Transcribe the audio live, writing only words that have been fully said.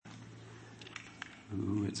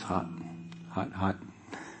Ooh, it's hot. Hot, hot.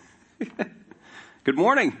 Good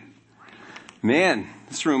morning. Man,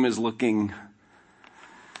 this room is looking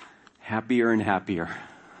happier and happier.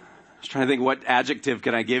 I was trying to think what adjective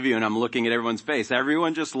can I give you, and I'm looking at everyone's face.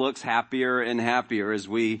 Everyone just looks happier and happier as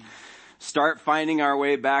we start finding our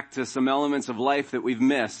way back to some elements of life that we've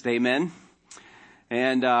missed. Amen?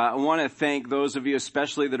 And I want to thank those of you,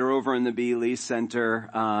 especially that are over in the B. Lee Center.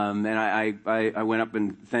 And I went up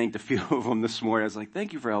and thanked a few of them this morning. I was like,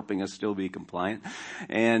 thank you for helping us still be compliant.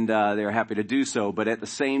 And they were happy to do so. But at the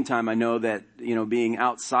same time, I know that, being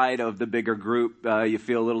outside of the bigger group, you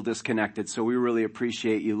feel a little disconnected. So we really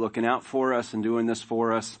appreciate you looking out for us and doing this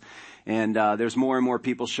for us. And there's more and more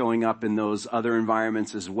people showing up in those other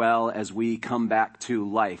environments as well as we come back to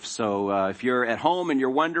life. So if you're at home and you're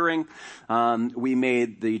wondering, we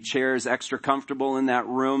made the chairs extra comfortable in that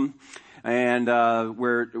room, and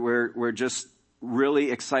we're just really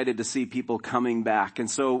excited to see people coming back. And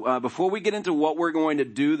so before we get into what we're going to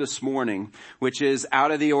do this morning, which is out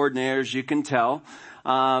of the ordinary, as you can tell,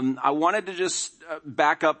 I wanted to just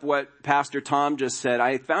back up what Pastor Tom just said.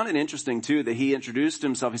 I found it interesting too that he introduced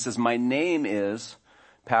himself. He says, "My name is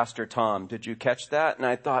Pastor Tom." Did you catch that? And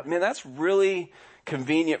I thought, man, that's really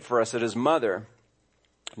convenient for us that his mother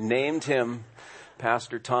named him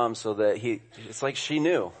Pastor Tom so that it's like she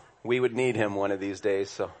knew we would need him one of these days.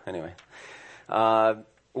 So anyway,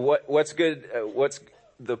 what's good? What's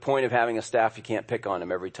the point of having a staff? You can't pick on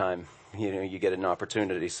him every time you get an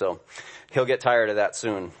opportunity. So he'll get tired of that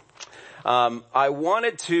soon. I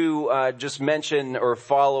wanted to just mention or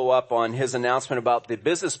follow up on his announcement about the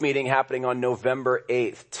business meeting happening on November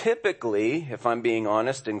 8th. Typically, if I'm being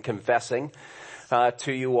honest and confessing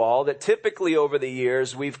to you all, that typically over the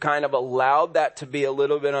years we've kind of allowed that to be a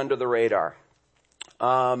little bit under the radar.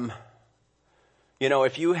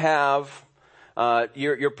 If you have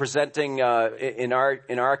you're presenting, in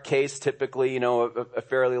our case, typically, a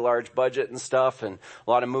fairly large budget and stuff and a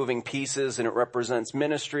lot of moving pieces, and it represents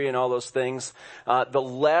ministry and all those things. The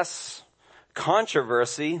less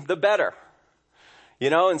controversy, the better.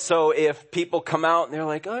 And so if people come out and they're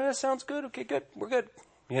like, "Oh, that sounds good. Okay, good. We're good."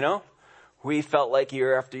 We felt like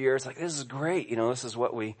year after year, it's like, this is great. This is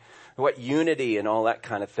what unity and all that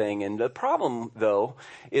kind of thing. And the problem though,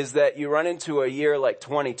 is that you run into a year like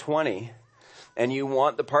 2020, and you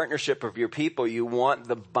want the partnership of your people. You want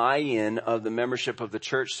the buy-in of the membership of the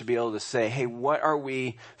church to be able to say, hey, what are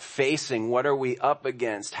we facing? What are we up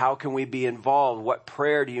against? How can we be involved? What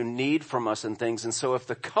prayer do you need from us and things? And so if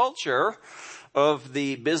the culture of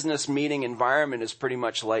the business meeting environment is pretty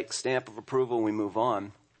much like stamp of approval, we move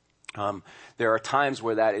on. There are times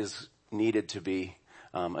where that is needed to be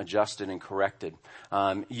adjusted and corrected.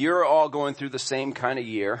 You're all going through the same kind of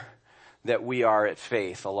year that we are at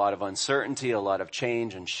Faith. A lot of uncertainty, a lot of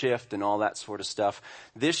change and shift and all that sort of stuff.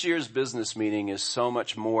 This year's business meeting is so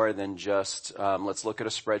much more than just, let's look at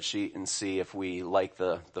a spreadsheet and see if we like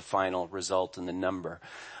the final result and the number.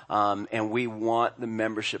 And we want the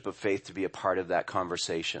membership of Faith to be a part of that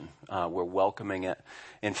conversation. We're welcoming it.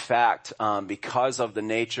 In fact, because of the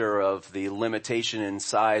nature of the limitation in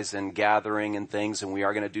size and gathering and things, and we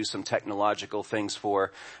are going to do some technological things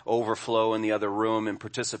for overflow in the other room and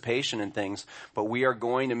participation and things, but we are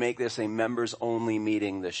going to make this a members-only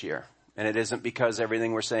meeting this year. And it isn't because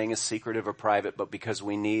everything we're saying is secretive or private, but because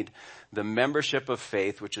we need the membership of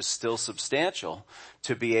Faith, which is still substantial,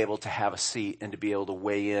 to be able to have a seat and to be able to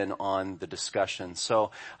weigh in on the discussion.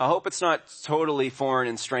 So I hope it's not totally foreign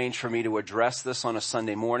and strange for me to address this on a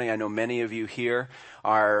Sunday morning. I know many of you here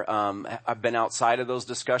have been outside of those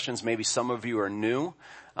discussions. Maybe some of you are new.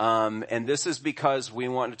 And this is because we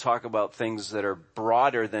want to talk about things that are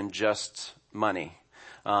broader than just money.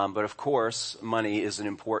 But of course, money is an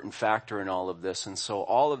important factor in all of this. And so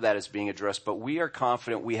all of that is being addressed. But we are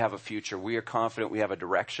confident we have a future. We are confident we have a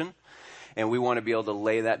direction. And we want to be able to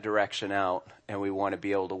lay that direction out. And we want to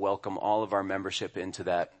be able to welcome all of our membership into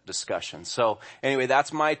that discussion. So anyway,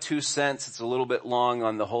 that's my 2 cents. It's a little bit long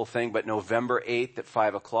on the whole thing. But November 8th at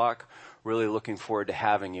 5 o'clock. Really looking forward to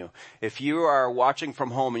having you. If you are watching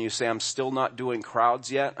from home and you say, I'm still not doing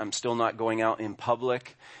crowds yet, I'm still not going out in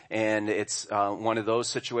public, and it's one of those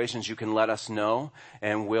situations, you can let us know,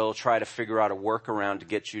 and we'll try to figure out a workaround to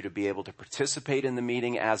get you to be able to participate in the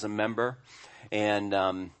meeting as a member. And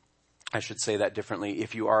I should say that differently.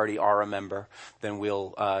 If you already are a member, then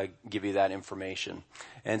we'll give you that information.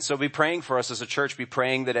 And so be praying for us as a church. Be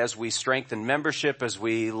praying that as we strengthen membership, as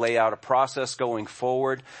we lay out a process going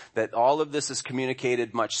forward, that all of this is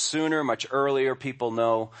communicated much sooner, much earlier. People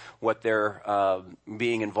know what they're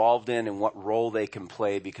being involved in and what role they can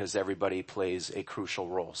play, because everybody plays a crucial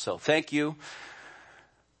role. So thank you.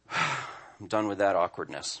 I'm done with that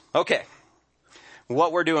awkwardness. Okay.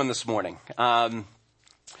 What we're doing this morning. I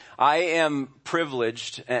am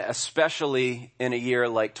privileged, especially in a year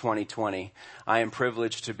like 2020, I am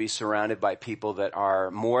privileged to be surrounded by people that are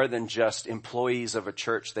more than just employees of a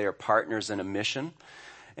church. They are partners in a mission.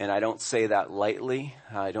 And I don't say that lightly.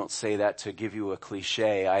 I don't say that to give you a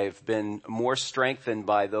cliche. I have been more strengthened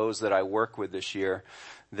by those that I work with this year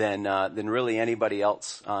than really anybody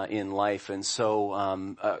else in life. And so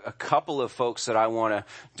a couple of folks that I want to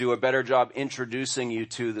do a better job introducing you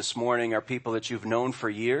to this morning are people that you've known for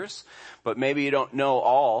years, but maybe you don't know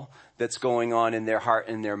all that's going on in their heart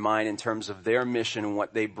and their mind in terms of their mission and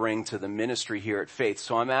what they bring to the ministry here at Faith.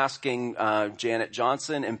 So I'm asking Janet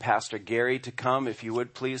Johnson and Pastor Gary to come. If you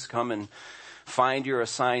would please come and find your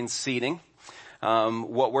assigned seating.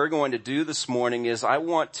 What we're going to do this morning is I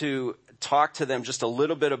want to talk to them just a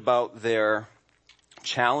little bit about their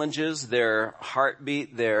challenges, their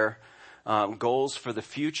heartbeat, their goals for the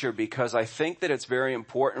future, because I think that it's very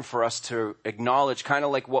important for us to acknowledge, kind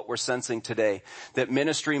of like what we're sensing today, that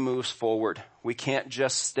ministry moves forward. We can't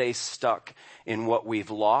just stay stuck in what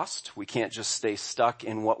we've lost. We can't just stay stuck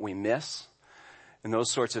in what we miss and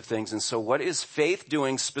those sorts of things. And so what is Faith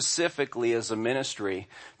doing specifically as a ministry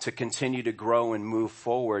to continue to grow and move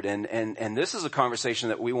forward? And this is a conversation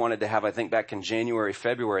that we wanted to have, I think, back in January,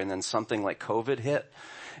 February, and then something like COVID hit.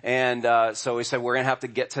 And so we said we're going to have to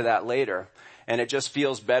get to that later. And it just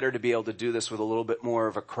feels better to be able to do this with a little bit more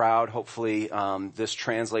of a crowd. Hopefully this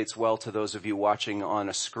translates well to those of you watching on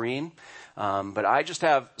a screen. But I just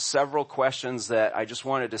have several questions that I just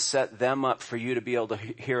wanted to set them up for you to be able to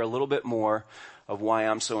hear a little bit more of why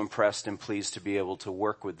I'm so impressed and pleased to be able to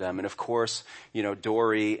work with them. And of course, you know,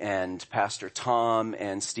 Dory and Pastor Tom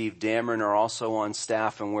and Steve Dameron are also on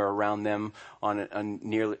staff, and we're around them on a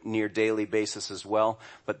near daily basis as well.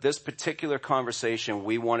 But this particular conversation,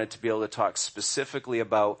 we wanted to be able to talk specifically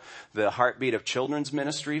about the heartbeat of children's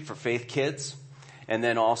ministry for Faith Kids, and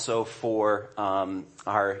then also for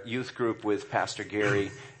our youth group with Pastor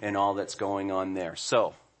Gary and all that's going on there.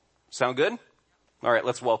 So, sound good? All right,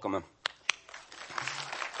 let's welcome them.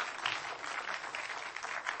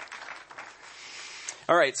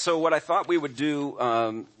 All right, so what I thought we would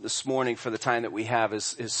do this morning for the time that we have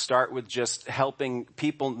is start with just helping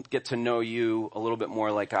people get to know you a little bit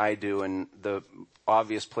more like I do, and the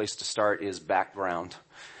obvious place to start is background.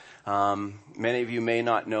 Many of you may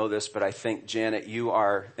not know this, but I think, Janet, you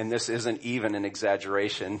are, and this isn't even an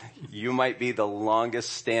exaggeration, you might be the longest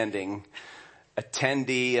standing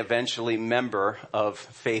attendee, eventually member of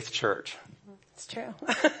Faith Church. It's true.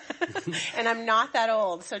 And I'm not that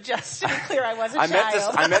old, so just to be clear, I was a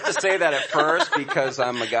child. I meant to say that at first because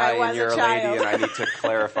I'm a guy and you're a lady, and I need to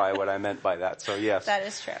clarify what I meant by that. So yes. That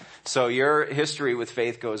is true. So your history with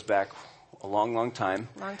Faith goes back a long, long time.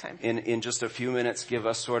 Long time. In just a few minutes, give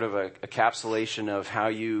us sort of a capsulation of how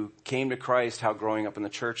you came to Christ, how growing up in the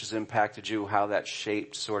church has impacted you, how that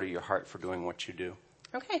shaped sort of your heart for doing what you do.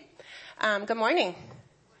 Okay. Good morning.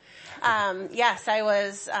 Yes, I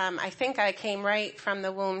was, I think I came right from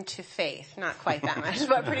the womb to faith. Not quite that much,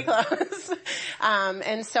 but pretty close.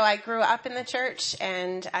 And so I grew up in the church,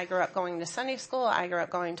 and I grew up going to Sunday school. I grew up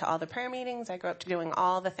going to all the prayer meetings. I grew up doing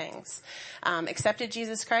all the things. Accepted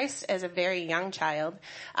Jesus Christ as a very young child.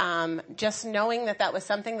 Just knowing that that was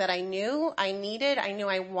something that I knew I needed, I knew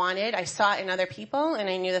I wanted, I saw it in other people, and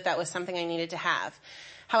I knew that that was something I needed to have.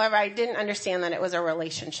 However, I didn't understand that it was a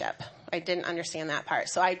relationship. I didn't understand that part.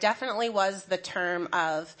 So I definitely was the term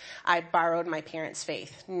of, I borrowed my parents'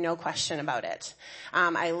 faith. No question about it.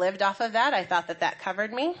 I lived off of that. I thought that that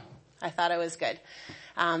covered me. I thought I was good.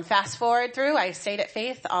 Fast forward through, I stayed at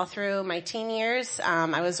Faith all through my teen years.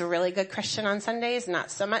 I was a really good Christian on Sundays,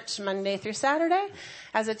 not so much Monday through Saturday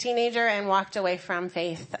as a teenager, and walked away from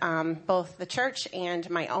Faith, both the church and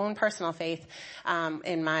my own personal faith,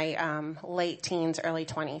 in my late teens, early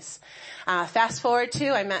 20s. Fast forward to,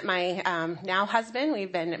 I met my now husband.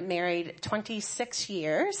 We've been married 26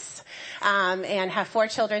 years, and have 4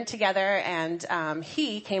 children together, and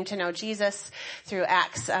he came to know Jesus through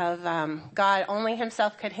acts of God only himself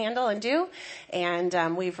could handle and do,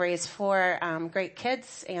 and we've raised 4 great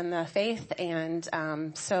kids in the faith, and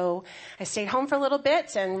so I stayed home for a little bit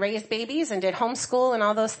and raised babies and did homeschool and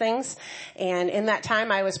all those things, and in that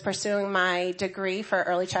time I was pursuing my degree for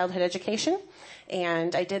early childhood education.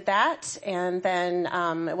 And I did that, and then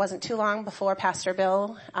it wasn't too long before Pastor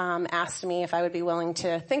Bill asked me if I would be willing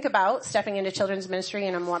to think about stepping into children's ministry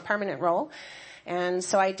in a more permanent role. And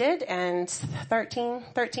so I did, and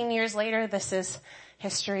 13 years later, this is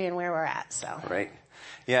history and where we're at. So right.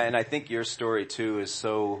 Yeah, and I think your story, too, is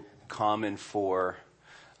so common for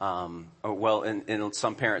And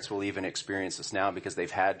some parents will even experience this now because they've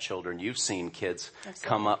had children. You've seen kids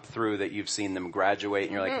come up through that, you've seen them graduate,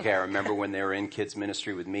 and you're like, okay, I remember when they were in kids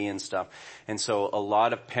ministry with me and stuff. And so a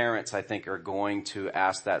lot of parents, I think, are going to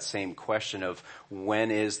ask that same question of when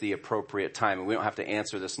is the appropriate time? And we don't have to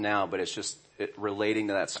answer this now, but it's just relating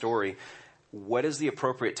to that story. What is the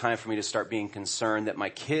appropriate time for me to start being concerned that my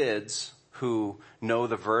kids who know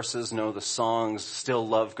the verses, know the songs, still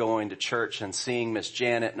love going to church and seeing Miss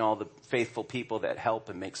Janet and all the faithful people that help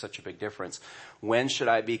and make such a big difference? When should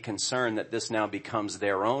I be concerned that this now becomes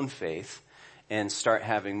their own faith and start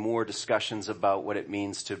having more discussions about what it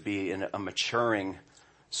means to be a maturing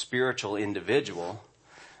spiritual individual?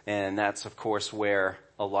 And that's, of course, where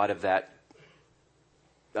a lot of that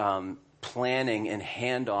planning and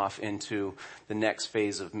handoff into the next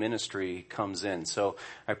phase of ministry comes in. So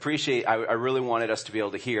I really wanted us to be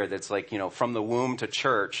able to hear that's like, from the womb to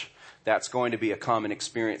church, that's going to be a common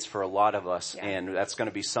experience for a lot of us. Yeah. And that's going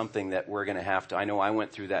to be something that we're going to have to, I know I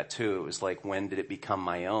went through that too. It was like, when did it become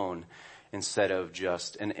my own? Instead of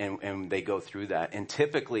just, and they go through that. And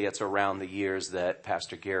typically it's around the years that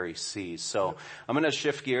Pastor Gary sees. So I'm going to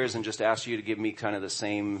shift gears and just ask you to give me kind of the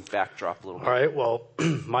same backdrop a little bit. All right. Well,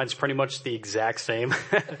 mine's pretty much the exact same.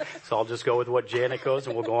 So I'll just go with what Janet goes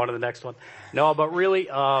and we'll go on to the next one. No, but really,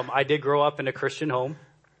 I did grow up in a Christian home.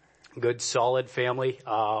 Good, solid family.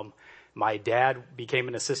 My dad became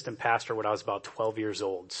an assistant pastor when I was about 12 years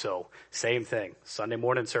old. So same thing. Sunday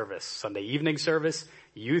morning service, Sunday evening service,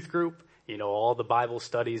 youth group. All the Bible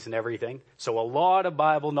studies and everything. So a lot of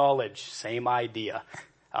Bible knowledge, same idea,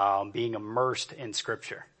 being immersed in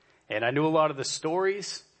Scripture. And I knew a lot of the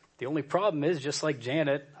stories. The only problem is, just like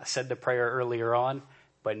Janet, I said the prayer earlier on,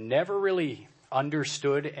 but never really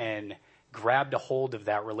understood and grabbed a hold of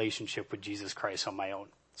that relationship with Jesus Christ on my own.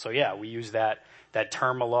 So yeah, we use that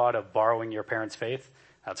term a lot of borrowing your parents' faith.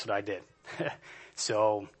 That's what I did.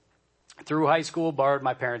 So through high school, borrowed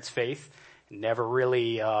my parents' faith, never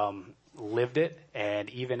really lived it. And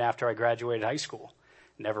even after I graduated high school,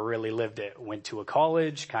 never really lived it. Went to a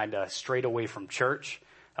college, kind of strayed away from church,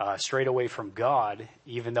 strayed away from God,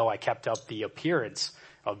 even though I kept up the appearance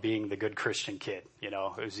of being the good Christian kid. It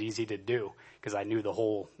was easy to do because I knew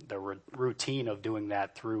the routine of doing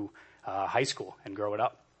that through high school and growing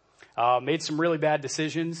up. Made some really bad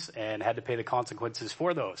decisions and had to pay the consequences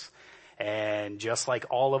for those. And just like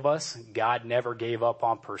all of us, God never gave up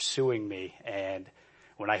on pursuing me. And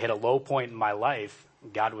when I hit a low point in my life,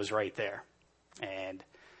 God was right there. And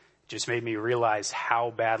just made me realize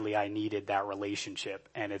how badly I needed that relationship.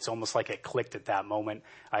 And it's almost like it clicked at that moment.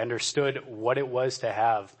 I understood what it was to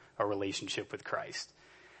have a relationship with Christ.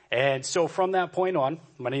 And so from that point on,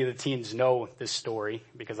 many of the teens know this story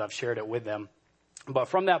because I've shared it with them. But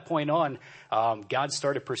from that point on, God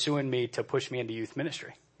started pursuing me to push me into youth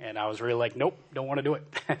ministry. And I was really like, nope, don't want to do it.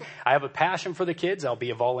 I have a passion for the kids. I'll be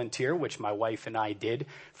a volunteer, which my wife and I did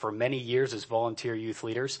for many years as volunteer youth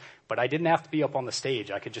leaders. But I didn't have to be up on the stage.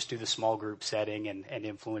 I could just do the small group setting and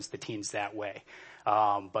influence the teens that way.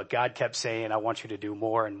 But God kept saying, I want you to do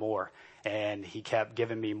more and more. And he kept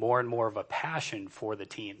giving me more and more of a passion for the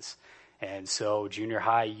teens. And so junior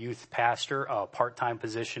high youth pastor, a part-time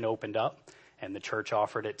position opened up, and the church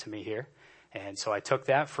offered it to me here. And so I took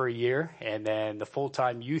that for a year, and then the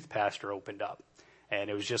full-time youth pastor opened up. And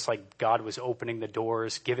it was just like God was opening the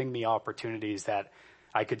doors, giving me opportunities that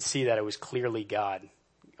I could see that it was clearly God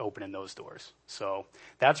opening those doors. So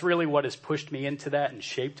that's really what has pushed me into that and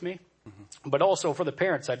shaped me. Mm-hmm. But also for the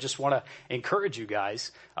parents, I just want to encourage you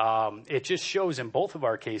guys. It just shows in both of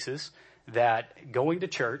our cases that going to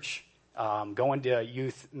church, going to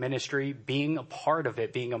youth ministry, being a part of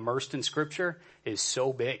it, being immersed in Scripture is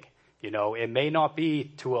so big. It may not be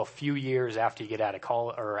to a few years after you get out of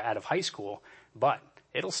college or out of high school, but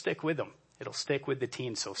it'll stick with them. It'll stick with the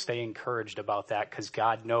teens. So stay encouraged about that because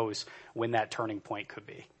God knows when that turning point could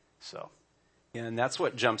be. So. Yeah, and that's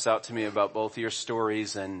what jumps out to me about both your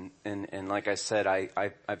stories. And like I said,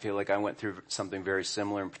 I feel like I went through something very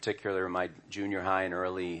similar, in particular in my junior high and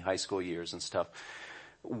early high school years and stuff.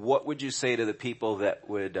 What would you say to the people that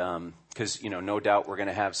would, because, no doubt we're going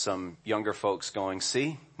to have some younger folks going,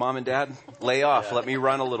 see, Mom and Dad, lay off, yeah. Let me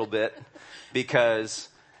run a little bit, because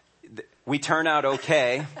we turn out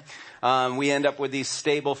okay. We end up with these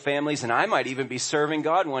stable families, and I might even be serving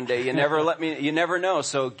God one day. You never know.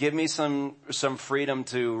 So give me some freedom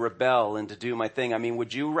to rebel and to do my thing. I mean,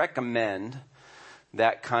 would you recommend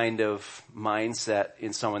that kind of mindset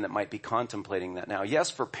in someone that might be contemplating that now? Yes,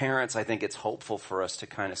 for parents, I think it's hopeful for us to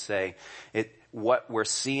kind of say what we're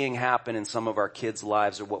seeing happen in some of our kids'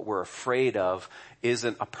 lives or what we're afraid of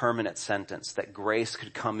isn't a permanent sentence, that grace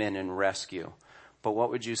could come in and rescue. But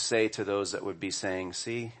what would you say to those that would be saying,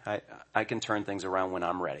 see, I can turn things around when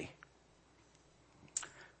I'm ready?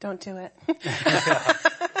 Don't do it.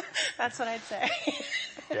 That's what I'd say.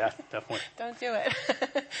 Yeah, definitely. Don't do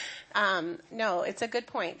it. No, it's a good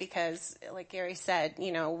point because like Gary said,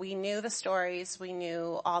 we knew the stories, we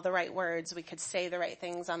knew all the right words, we could say the right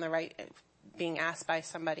things on the right, being asked by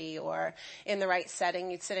somebody or in the right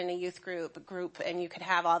setting. You'd sit in a youth group and you could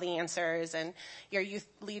have all the answers and your youth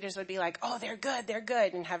leaders would be like, oh, they're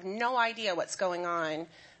good, and have no idea what's going on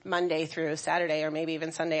Monday through Saturday, or maybe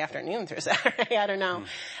even Sunday afternoon through Saturday. I don't know.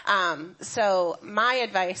 So my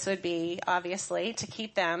advice would be obviously to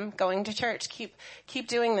keep them going to church, keep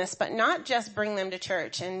doing this, but not just bring them to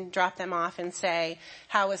church and drop them off and say,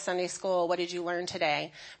 how was Sunday school? What did you learn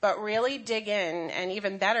today? But really dig in. And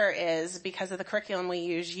even better is because of the curriculum we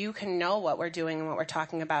use, you can know what we're doing and what we're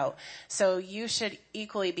talking about. So you should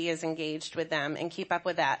equally be as engaged with them and keep up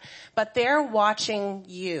with that. But they're watching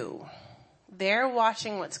you. They're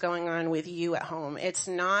watching what's going on with you at home. It's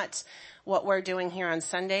not what we're doing here on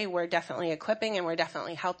Sunday. We're definitely equipping and we're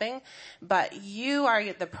definitely helping, but you are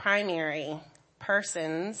the primary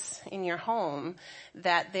persons in your home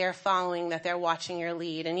that they're following, that they're watching your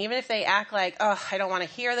lead. And even if they act like, oh, I don't want to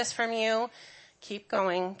hear this from you, keep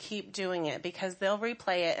going, keep doing it, because they'll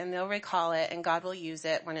replay it and they'll recall it and God will use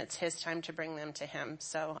it when it's his time to bring them to him.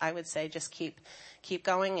 So I would say just keep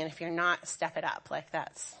going. And if you're not, step it up. Like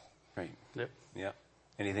that's right. Yep. Yeah.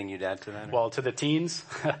 Anything you'd add to that? Well, to the teens,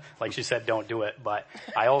 like she said, don't do it. But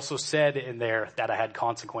I also said in there that I had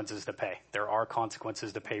consequences to pay. There are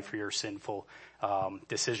consequences to pay for your sinful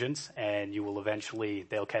decisions, and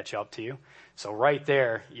they'll catch up to you. So right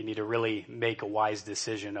there, you need to really make a wise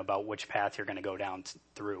decision about which path you're going to go down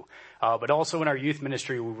through. But also in our youth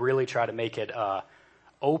ministry, we really try to make it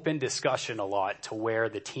open discussion a lot to where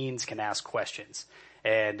the teens can ask questions.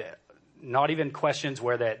 And not even questions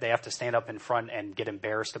where they have to stand up in front and get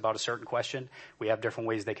embarrassed about a certain question. We have different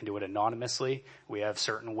ways they can do it anonymously. We have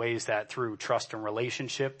certain ways that through trust and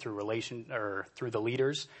relationship, through the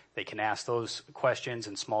leaders, they can ask those questions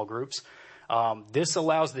in small groups. This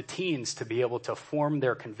allows the teens to be able to form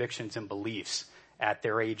their convictions and beliefs at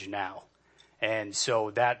their age now. And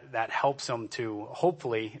so that helps them to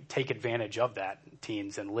hopefully take advantage of that,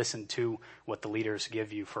 teens, and listen to what the leaders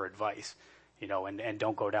give you for advice. And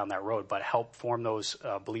don't go down that road, but help form those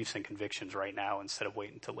beliefs and convictions right now instead of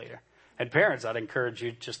waiting until later. And parents, I'd encourage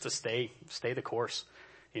you just to stay the course.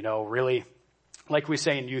 Really, like we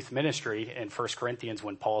say in youth ministry in 1 Corinthians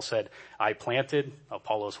when Paul said, I planted,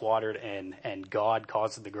 Apollos watered, and God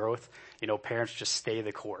caused the growth. Parents, just stay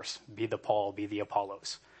the course. Be the Paul, be the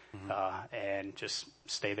Apollos. And just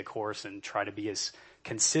stay the course and try to be as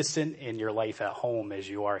consistent in your life at home as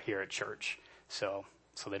you are here at church. So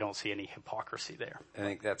they don't see any hypocrisy there. I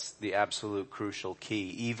think that's the absolute crucial key.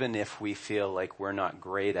 Even if we feel like we're not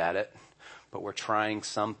great at it, but we're trying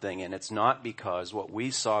something, and it's not because what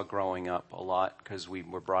we saw growing up a lot, because we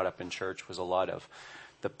were brought up in church, was a lot of,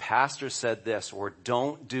 the pastor said this, or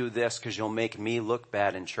don't do this because you'll make me look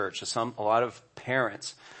bad in church. So a lot of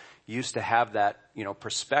parents used to have that,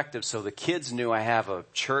 perspective. So the kids knew I have a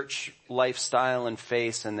church lifestyle and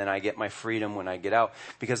face, and then I get my freedom when I get out,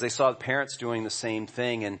 because they saw the parents doing the same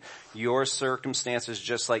thing. And your circumstances,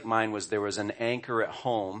 just like mine, there was an anchor at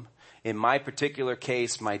home. In my particular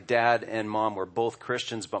case, my dad and mom were both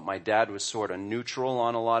Christians, but my dad was sort of neutral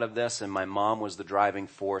on a lot of this, and my mom was the driving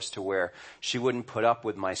force to where she wouldn't put up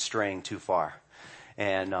with my straying too far.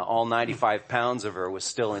 And all 95 pounds of her was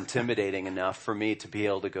still intimidating enough for me to be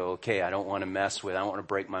able to go, okay, I don't want to I don't want to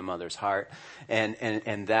break my mother's heart. And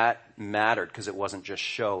that mattered because it wasn't just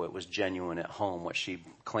show, it was genuine at home. What she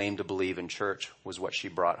claimed to believe in church was what she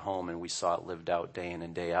brought home, and we saw it lived out day in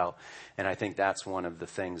and day out. And I think that's one of the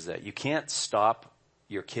things that you can't stop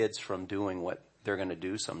your kids from doing what they're going to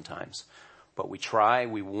do sometimes. But we try,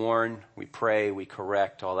 we warn, we pray, we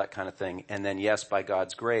correct, all that kind of thing. And then, yes, by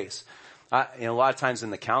God's grace, a lot of times in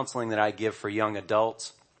the counseling that I give for young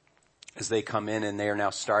adults, as they come in and they are now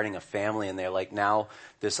starting a family, and they're like, now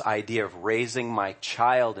this idea of raising my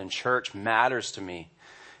child in church matters to me.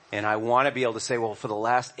 And I want to be able to say, well, for the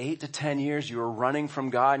last 8 to 10 years, you were running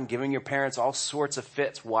from God and giving your parents all sorts of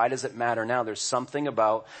fits. Why does it matter now? There's something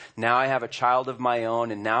about, now I have a child of my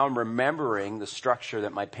own, and now I'm remembering the structure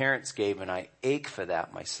that my parents gave, and I ache for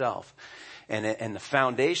that myself. And the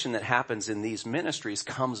foundation that happens in these ministries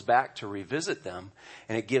comes back to revisit them.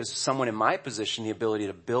 And it gives someone in my position the ability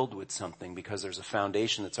to build with something, because there's a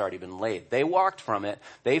foundation that's already been laid. They walked from it.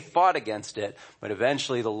 They fought against it. But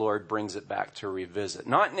eventually the Lord brings it back to revisit.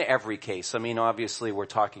 Not in every case. I mean, obviously we're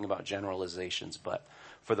talking about generalizations, but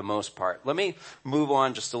for the most part. Let me move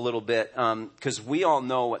on just a little bit, because we all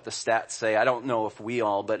know what the stats say. I don't know if we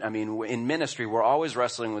all, but I mean, in ministry, we're always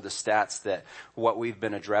wrestling with the stats that what we've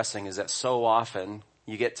been addressing is that so often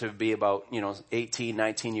you get to be about, 18,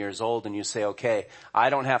 19 years old and you say, okay, I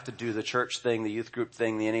don't have to do the church thing, the youth group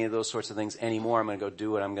thing, any of those sorts of things anymore. I'm going to go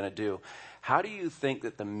do what I'm going to do. How do you think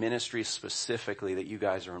that the ministry specifically that you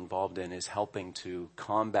guys are involved in is helping to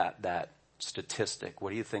combat that statistic? What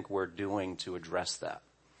do you think we're doing to address that?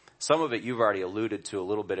 Some of it you've already alluded to a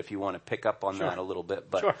little bit if you want to pick up on that a little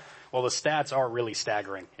bit. But Sure. Well, the stats are really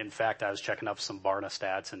staggering. In fact, I was checking up some Barna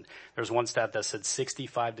stats, and there's one stat that said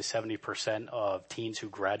 65 to 70% of teens who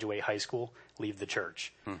graduate high school leave the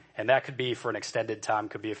church. And that could be for an extended time,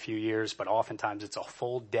 could be a few years, but oftentimes it's a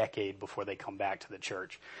full decade before they come back to the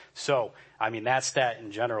church. So, I mean, that stat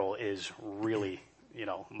in general is really,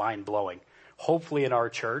 mind-blowing. Hopefully in our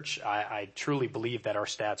church, I truly believe that our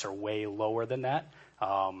stats are way lower than that.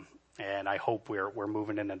 And I hope we're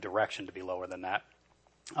moving in a direction to be lower than that.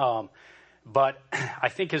 But I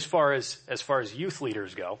think as far as youth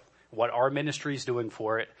leaders go, what our ministry is doing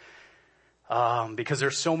for it, because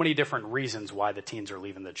there's so many different reasons why the teens are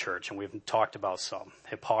leaving the church, and we've talked about some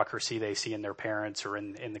hypocrisy they see in their parents or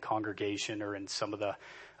in the congregation or in some of the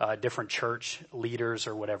different church leaders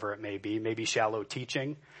or whatever it may be, maybe shallow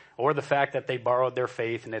teaching, or the fact that they borrowed their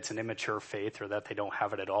faith and it's an immature faith, or that they don't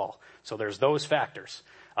have it at all. So there's those factors.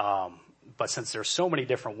 But since there's so many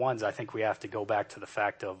different ones, I think we have to go back to the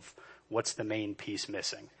fact of what's the main piece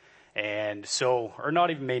missing. And so, or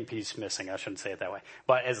not even main piece missing, I shouldn't say it that way.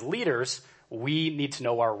 But as leaders, we need to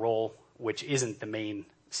know our role, which isn't the main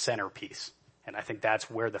centerpiece. And I think that's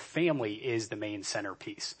where the family is the main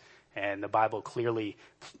centerpiece. And the Bible clearly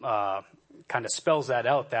kind of spells that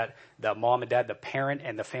out, that the mom and dad, the parent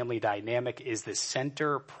and the family dynamic is the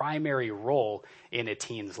center primary role in a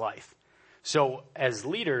teen's life. So as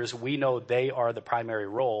leaders, we know they are the primary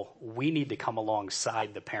role. We need to come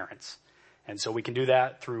alongside the parents. And so we can do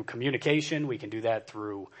that through communication. We can do that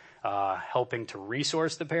through helping to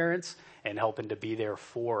resource the parents and helping to be there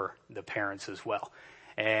for the parents as well.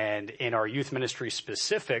 And in our youth ministry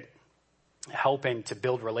specific, helping to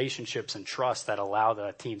build relationships and trust that allow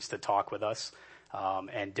the teens to talk with us,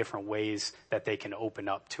 and different ways that they can open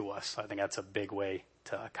up to us. I think that's a big way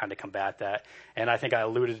to kind of combat that. And I think I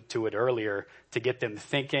alluded to it earlier, to get them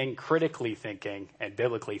thinking, critically thinking and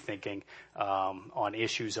biblically thinking on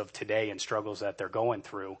issues of today and struggles that they're going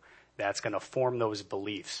through. That's going to form those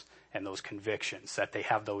beliefs and those convictions, that they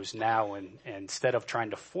have those now, and instead of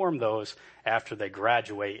trying to form those after they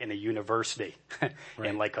graduate in a university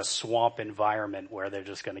in like a swamp environment where they're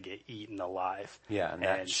just going to get eaten alive. Yeah,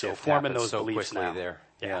 and so forming those so beliefs quickly now. There.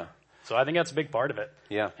 Yeah. So I think that's a big part of it.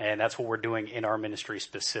 Yeah. And that's what we're doing in our ministry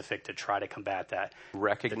specific to try to combat that.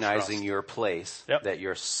 Recognizing your place, Yep. that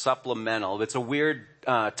you're supplemental. It's a weird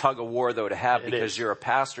tug of war, though, to have, because you're a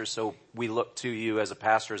pastor, so we look to you as a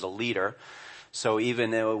pastor, as a leader. So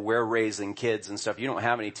even though we're raising kids and stuff, you don't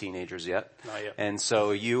have any teenagers yet. Not yet. And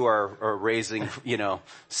so you are raising,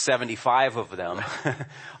 75 of them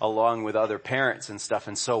along with other parents and stuff.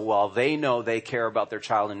 And so while they know they care about their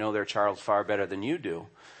child and know their child far better than you do,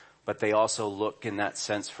 but they also look in that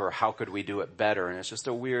sense for how could we do it better. And it's just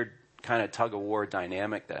a weird kind of tug of war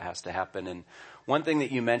dynamic that has to happen. And one thing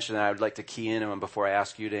that you mentioned that I would like to key in on before I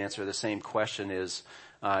ask you to answer the same question is,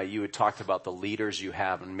 you had talked about the leaders you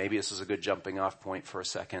have, and maybe this is a good jumping off point for a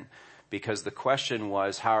second, because the question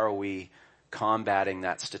was, how are we combating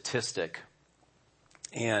that statistic?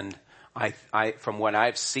 And I, from what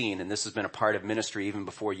I've seen, and this has been a part of ministry even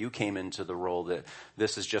before you came into the role, that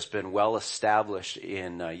this has just been well established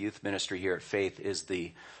in youth ministry here at Faith, is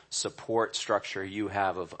the support structure you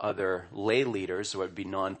have of other lay leaders, who would be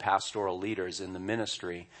non-pastoral leaders in the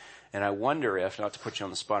ministry. And I wonder if, not to put you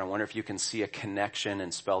on the spot, I wonder if you can see a connection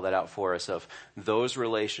and spell that out for us of those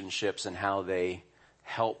relationships and how they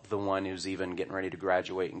help the one who's even getting ready to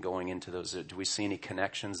graduate and going into those. Do we see any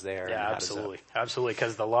connections there? Yeah, absolutely. Absolutely.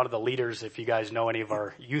 Because a lot of the leaders, if you guys know any of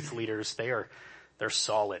our youth leaders, they're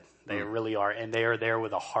solid. They really are. And they are there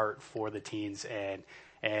with a heart for the teens.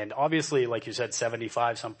 And obviously, like you said,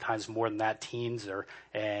 75, sometimes more than that, teens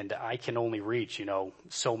and I can only reach,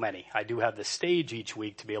 so many. I do have the stage each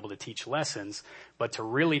week to be able to teach lessons, but to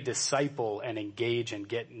really disciple and engage and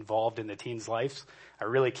get involved in the teens' lives, I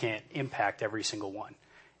really can't impact every single one.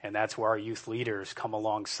 And that's where our youth leaders come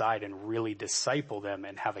alongside and really disciple them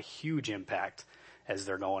and have a huge impact as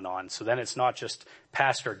they're going on. So then it's not just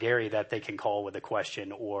Pastor Gary that they can call with a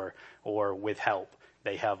question or with help.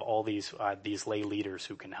 They have all these lay leaders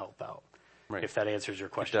who can help out. Right. If that answers your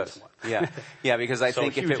question. It does. Yeah. Yeah, because I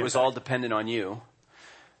think if it was all dependent on you,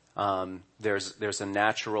 there's a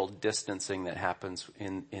natural distancing that happens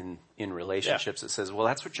in relationships that says, well,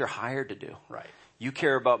 that's what you're hired to do. Right. You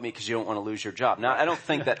care about me because you don't want to lose your job. Now, I don't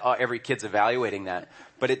think that every kid's evaluating that,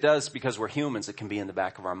 but it does because we're humans. It can be in the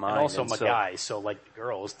back of our mind. And also, my guys, so like the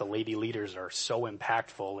girls, the lady leaders are so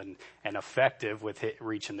impactful and effective with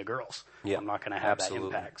reaching the girls. Yeah, I'm not going to have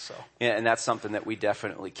absolutely. that impact. So yeah, and that's something that we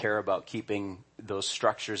definitely care about, keeping those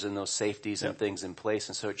structures and those safeties and things in place.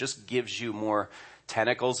 And so it just gives you more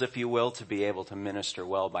tentacles, if you will, to be able to minister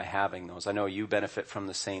well by having those. I know you benefit from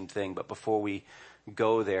the same thing, but before we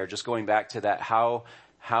go there, just going back to that, how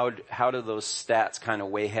do those stats kind of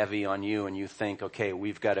weigh heavy on you, and you think, okay,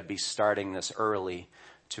 we've got to be starting this early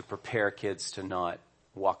to prepare kids to not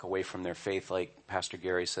walk away from their faith, like Pastor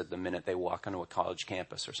Gary said, the minute they walk onto a college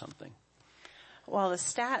campus or something? Well, the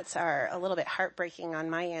stats are a little bit heartbreaking on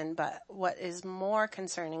my end, but what is more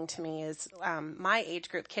concerning to me is my age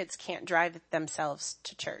group kids can't drive themselves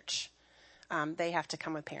to church. They have to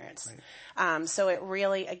come with parents. Right. So it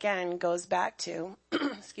really, again, goes back to,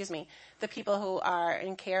 excuse me, the people who are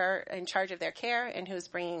in charge of their care and who's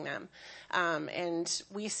bringing them. And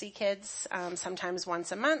we see kids sometimes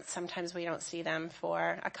once a month. Sometimes we don't see them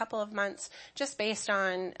for a couple of months, just based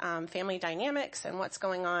on family dynamics and what's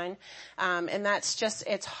going on. And that's just,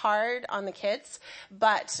 it's hard on the kids.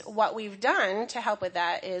 But what we've done to help with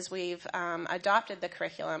that is we've adopted the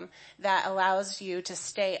curriculum that allows you to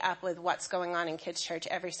stay up with what's going on in kids' church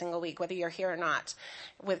every single week, whether you're here or not.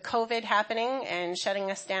 With COVID happening and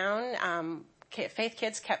shutting us down, Faith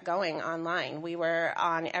Kids kept going online. We were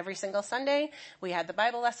on every single Sunday. We had the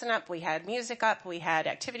Bible lesson up. We had music up. We had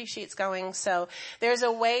activity sheets going. So there's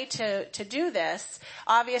a way to do this.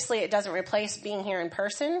 Obviously, it doesn't replace being here in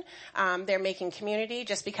person. They're making community.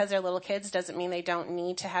 Just because they're little kids doesn't mean they don't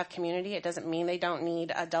need to have community. It doesn't mean they don't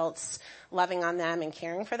need adults loving on them and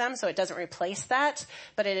caring for them. So it doesn't replace that,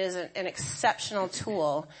 but it is an exceptional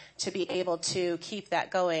tool to be able to keep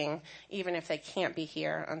that going, even if they can't be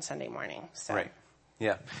here on Sunday morning. So. Right.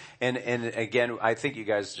 Yeah. And again, I think you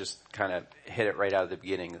guys just kind of hit it right out of the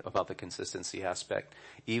beginning about the consistency aspect.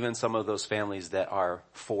 Even some of those families that are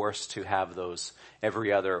forced to have those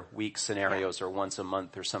every other week scenarios or once a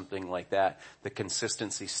month or something like that, the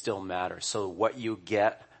consistency still matters. So what you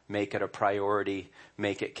get, make it a priority,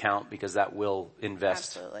 make it count, because that will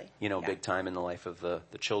invest, big time in the life of the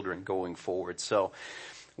children going forward. So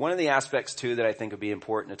one of the aspects, too, that I think would be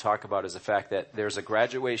important to talk about is the fact that there's a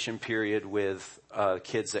graduation period with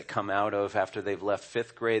kids that come out of after they've left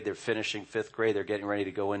fifth grade. They're finishing fifth grade. They're getting ready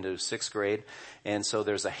to go into sixth grade. And so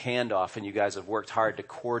there's a handoff, and you guys have worked hard to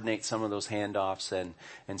coordinate some of those handoffs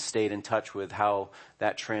and stayed in touch with how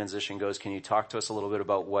that transition goes. Can you talk to us a little bit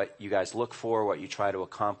about what you guys look for, what you try to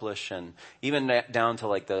accomplish, and even down to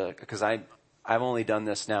because I've only done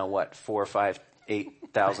this now, 4 or 5,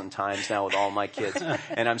 8,000 times now with all my kids,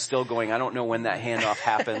 and I'm still going, I don't know when that handoff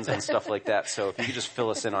happens and stuff like that. So if you could just fill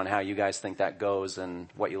us in on how you guys think that goes and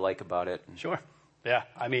what you like about it. Sure. Yeah.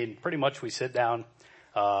 I mean, pretty much we sit down,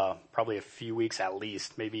 probably a few weeks at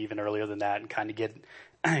least, maybe even earlier than that, and kind of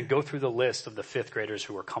go through the list of the fifth graders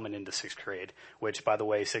who are coming into sixth grade, which, by the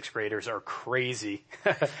way, sixth graders are crazy.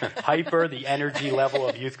 Hyper. The energy level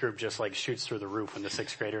of youth group just shoots through the roof when the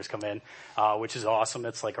sixth graders come in, which is awesome.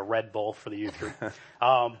 It's like a Red Bull for the youth group.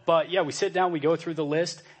 But yeah, we sit down, we go through the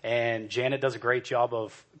list, and Janet does a great job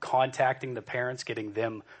of contacting the parents, getting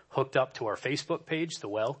them hooked up to our Facebook page, The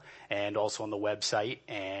Well, and also on the website.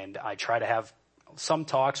 And I try to have some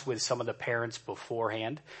talks with some of the parents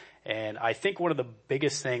beforehand. And I think one of the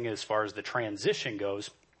biggest thing as far as the transition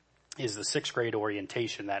goes is the sixth grade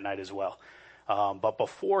orientation that night as well. But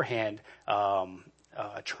beforehand,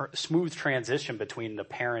 smooth transition between the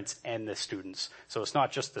parents and the students. So it's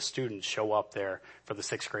not just the students show up there for the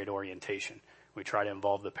sixth grade orientation. We try to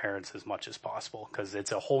involve the parents as much as possible, because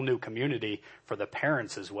it's a whole new community for the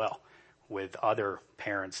parents as well, with other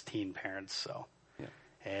parents, teen parents. So, yeah.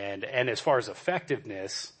 And as far as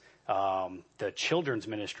effectiveness, the children's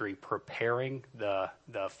ministry preparing the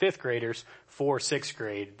fifth graders for sixth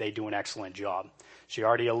grade, they do an excellent job. She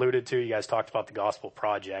already alluded to, you guys talked about the Gospel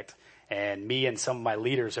Project, and me and some of my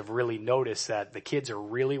leaders have really noticed that the kids are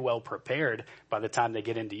really well prepared by the time they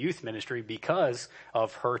get into youth ministry because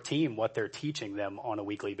of her team, what they're teaching them on a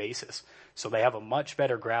weekly basis. So they have a much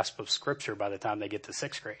better grasp of Scripture by the time they get to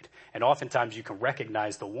sixth grade. And oftentimes you can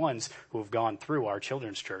recognize the ones who have gone through our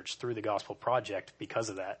children's church, through the Gospel Project, because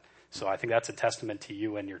of that. So I think that's a testament to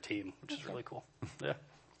you and your team, which is really cool. Yeah.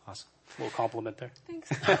 Awesome. A little compliment there. Thanks.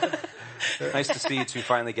 Nice to see you two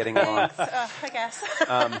finally getting along. I guess.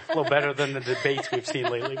 A little better than the debates we've seen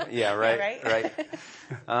lately. Yeah, right.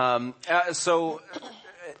 So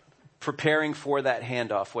preparing for that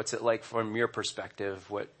handoff, what's it like from your perspective?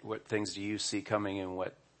 What things do you see coming, and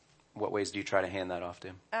what ways do you try to hand that off to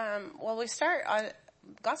him? Well, we start on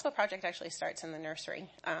Gospel Project actually starts in the nursery.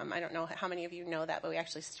 I don't know how many of you know that, but we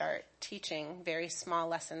actually start teaching very small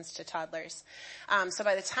lessons to toddlers. So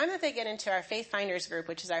by the time that they get into our Faith Finders group,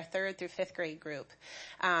 which is our 3rd through 5th grade group,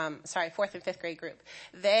 4th and 5th grade group,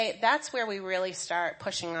 that's where we really start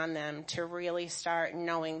pushing on them to really start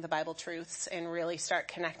knowing the Bible truths and really start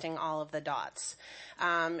connecting all of the dots.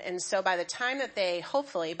 And so by the time that they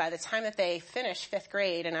finish 5th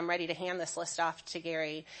grade and I'm ready to hand this list off to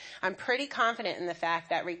Gary, I'm pretty confident in the fact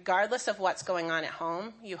that regardless of what's going on at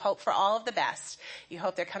home, you hope for all of the best. You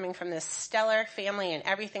hope they're coming from this stellar family and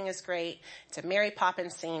everything is great. It's a Mary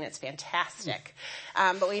Poppins scene. It's fantastic.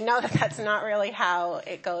 But we know that that's not really how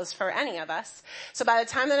it goes for any of us. So by the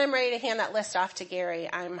time that I'm ready to hand that list off to Gary,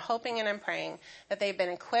 I'm hoping and I'm praying that they've been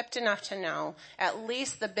equipped enough to know at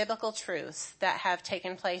least the biblical truths that have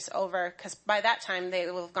taken place because by that time they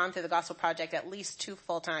will have gone through the Gospel Project at least 2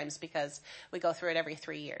 full times, because we go through it every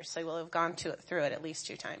 3 years. So we'll have gone through it at least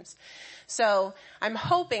 2 times. So I'm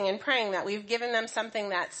hoping and praying that we've given them something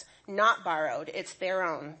that's not borrowed. It's their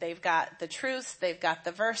own. They've got the truths, they've got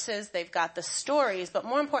the verses, they've got the stories, but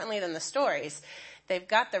more importantly than the stories, they've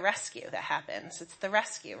got the rescue that happens. It's the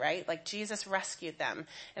rescue, right? Like Jesus rescued them.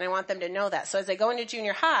 And I want them to know that. So as they go into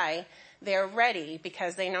junior high, they're ready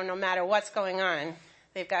because they know no matter what's going on,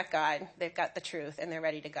 they've got God, they've got the truth, and they're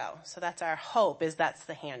ready to go. So that's our hope, is that's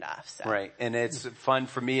the handoff. So. Right. And it's fun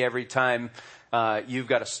for me every time you've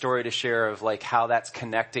got a story to share of like how that's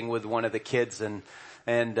connecting with one of the kids, and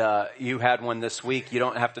you had one this week. You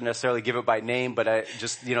don't have to necessarily give it by name, but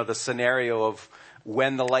the scenario of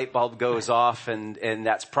when the light bulb goes off, and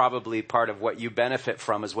that's probably part of what you benefit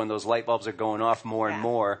from, is when those light bulbs are going off more and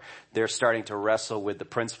more, they're starting to wrestle with the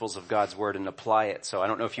principles of God's word and apply it. So I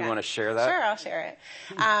don't know if you want to share that. Sure, I'll share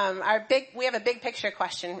it. We have a big picture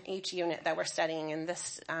question each unit that we're studying. In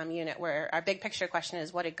this unit, where our big picture question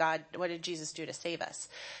is, what did Jesus do to save us?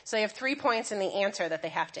 So they have 3 points in the answer that they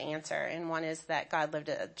have to answer, and one is that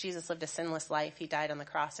Jesus lived a sinless life. He died on the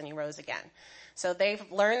cross and he rose again. So they've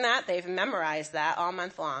learned that, they've memorized that all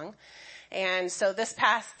month long. And so this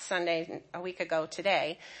past Sunday, a week ago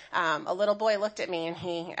today, a little boy looked at me,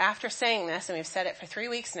 and after saying this, and we've said it for 3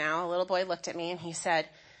 weeks now, a little boy looked at me and he said,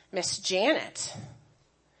 "Miss Janet,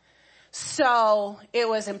 so it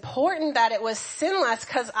was important that it was sinless,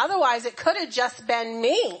 because otherwise it could have just been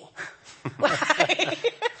me."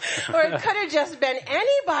 Or it could have just been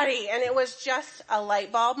anybody. And it was just a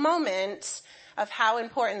light bulb moment of how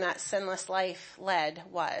important that sinless life led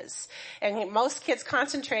was. And most kids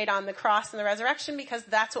concentrate on the cross and the resurrection because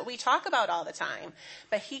that's what we talk about all the time.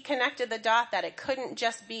 But he connected the dot that it couldn't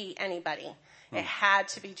just be anybody. It had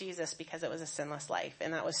to be Jesus, because it was a sinless life.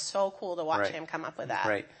 And that was so cool to watch him come up with that.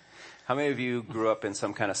 Right. How many of you grew up in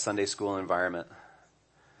some kind of Sunday school environment?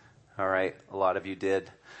 All right. A lot of you did.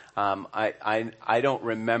 I don't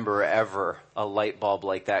remember ever a light bulb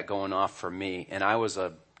like that going off for me. And I was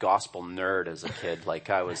a gospel nerd as a kid.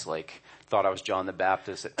 Thought I was John the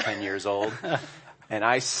Baptist at 10 years old. And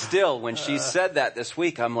I still, when she said that this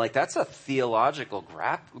week, I'm like, that's a theological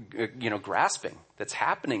grasping that's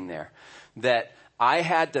happening there. That I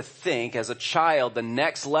had to think as a child the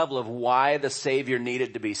next level of why the Savior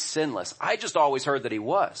needed to be sinless. I just always heard that he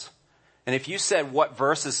was. And if you said what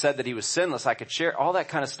verses said that he was sinless, I could share all that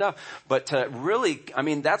kind of stuff. But to really,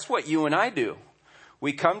 that's what you and I do.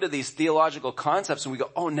 We come to these theological concepts and we go,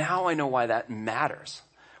 oh, now I know why that matters,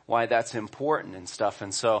 why that's important and stuff.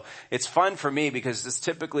 And so it's fun for me, because it's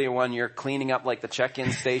typically when you're cleaning up like the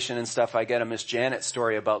check-in station and stuff, I get a Miss Janet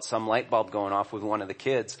story about some light bulb going off with one of the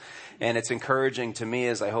kids. And it's encouraging to me,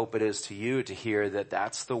 as I hope it is to you, to hear that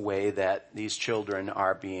that's the way that these children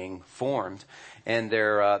are being formed, and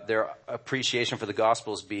their appreciation for the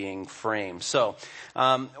gospel is being framed. So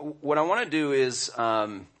what I want to do is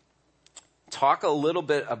talk a little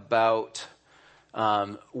bit about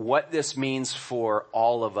what this means for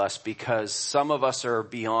all of us, because some of us are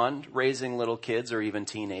beyond raising little kids or even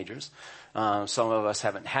teenagers. Some of us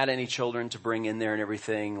haven't had any children to bring in there and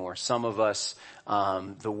everything, or some of us,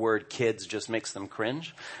 the word kids just makes them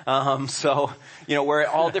cringe. So, we're at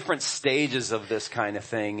all different stages of this kind of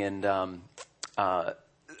thing. And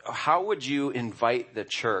how would you invite the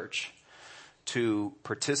church to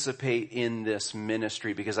participate in this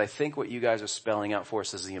ministry? Because I think what you guys are spelling out for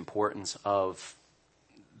us is the importance of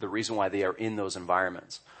the reason why they are in those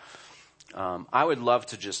environments.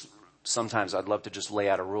 Sometimes I'd love to just lay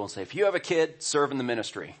out a rule and say, if you have a kid, serve in the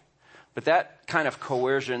ministry. But that kind of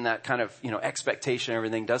coercion, that kind of, expectation,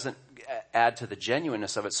 everything doesn't add to the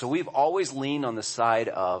genuineness of it. So we've always leaned on the side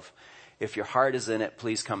of, if your heart is in it,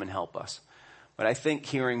 please come and help us. But I think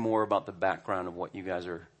hearing more about the background of what you guys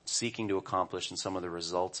are seeking to accomplish and some of the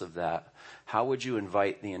results of that, how would you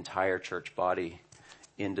invite the entire church body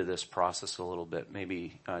into this process a little bit?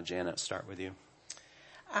 Maybe, Janet, start with you.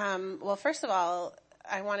 Well, first of all,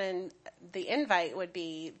 the invite would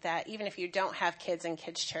be that even if you don't have kids in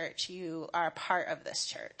kids' church, you are a part of this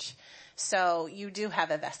church. So you do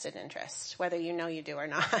have a vested interest, whether you know you do or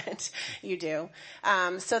not, you do.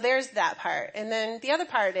 So there's that part. And then the other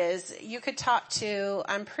part is you could talk to,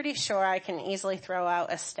 I'm pretty sure I can easily throw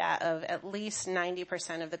out a stat of at least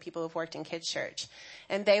 90% of the people who've worked in kids' church.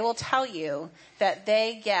 And they will tell you that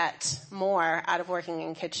they get more out of working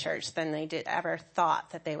in kids' church than they ever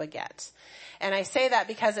thought that they would get. And I say that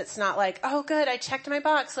because it's not like, oh good, I checked my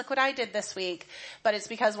box, look what I did this week. But it's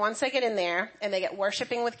because once they get in there and they get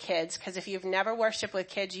worshiping with kids, because if you've never worshiped with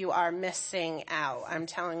kids, you are missing out. I'm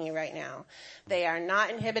telling you right now. They are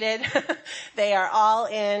not inhibited. They are all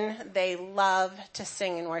in. They love to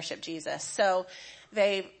sing and worship Jesus. So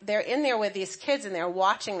they're in there with these kids and they're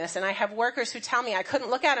watching this. And I have workers who tell me I couldn't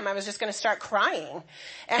look at them. I was just going to start crying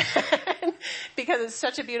because it's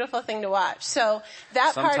such a beautiful thing to watch. So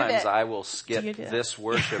that Sometimes part of it. I will skip this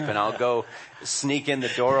worship and I'll go sneak in the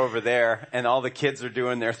door over there and all the kids are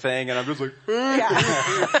doing their thing and I'm just like,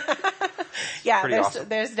 Yeah, awesome.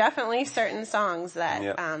 There's definitely certain songs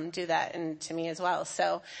that do that, and to me as well.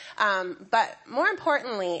 So, but more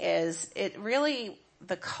importantly is it really,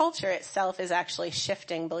 the culture itself is actually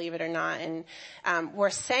shifting, believe it or not, and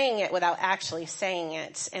we're saying it without actually saying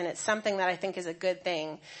it, and it's something that I think is a good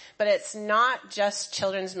thing. But it's not just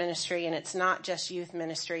children's ministry, and it's not just youth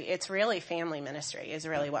ministry. It's really family ministry is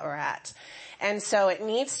really what we're at. And so it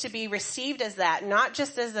needs to be received as that, not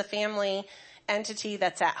just as the family entity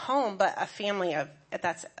that's at home, but a family of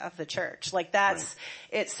the church. Like that's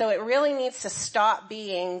it. So it really needs to stop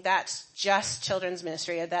being that's just children's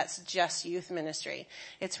ministry or that's just youth ministry.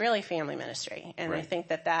 It's really family ministry. And I think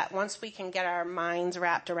that once we can get our minds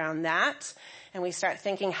wrapped around that and we start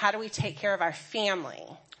thinking, how do we take care of our family,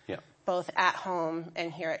 both at home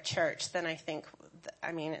and here at church, then I think,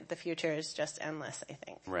 the future is just endless, I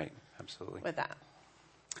think. Right. Absolutely. With that.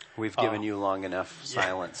 We've given you long enough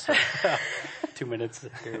silence. 2 minutes.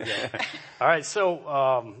 Here we go. All right.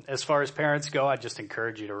 So, as far as parents go, I just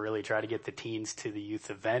encourage you to really try to get the teens to the youth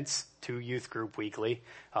events, to youth group weekly.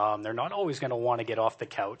 They're not always going to want to get off the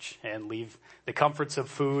couch and leave the comforts of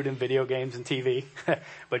food and video games and TV,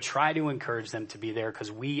 but try to encourage them to be there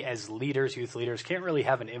because we as leaders, youth leaders, can't really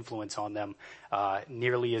have an influence on them,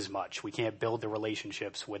 nearly as much. We can't build the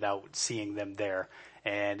relationships without seeing them there.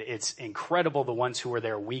 And it's incredible, the ones who are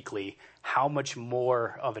there weekly, how much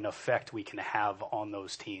more of an effect we can have on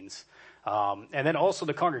those teens. And then also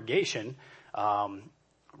the congregation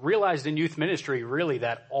realized in youth ministry really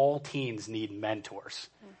that all teens need mentors.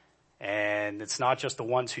 And it's not just the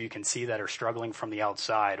ones who you can see that are struggling from the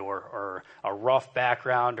outside or a rough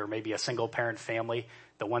background or maybe a single parent family,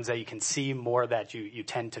 the ones that you can see more that you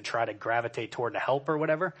tend to try to gravitate toward to help or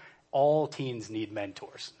whatever. All teens need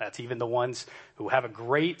mentors. That's even the ones who have a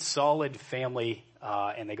great, solid family,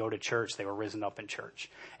 and they go to church. They were risen up in church.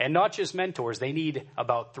 And not just mentors. They need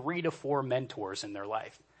about 3 to 4 mentors in their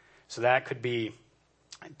life. So that could be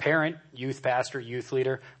parent, youth pastor, youth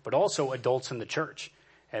leader, but also adults in the church.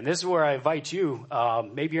 And this is where I invite you.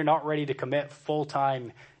 Maybe you're not ready to commit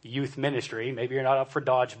full-time youth ministry. Maybe you're not up for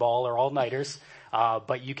dodgeball or all-nighters,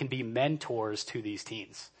 but you can be mentors to these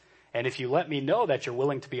teens. And if you let me know that you're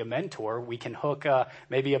willing to be a mentor, we can hook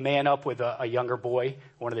maybe a man up with a younger boy,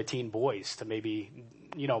 one of the teen boys, to maybe,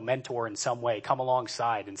 mentor in some way, come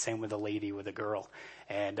alongside, and same with a lady, with a girl.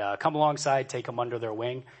 And come alongside, take them under their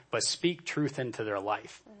wing, but speak truth into their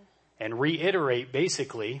life. And reiterate,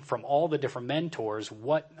 basically, from all the different mentors,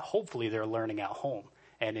 what hopefully they're learning at home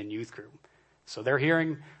and in youth group. So they're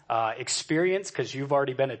hearing experience, because you've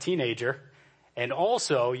already been a teenager. And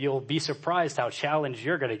also, you'll be surprised how challenged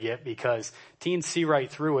you're going to get, because teens see right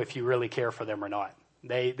through if you really care for them or not.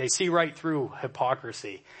 They see right through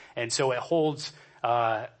hypocrisy. And so it holds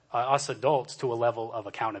us adults to a level of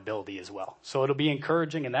accountability as well. So it'll be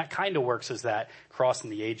encouraging, and that kind of works as that crossing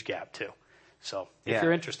the age gap too. So if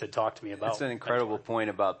you're interested, talk to me about it. That's an incredible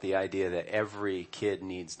point about the idea that every kid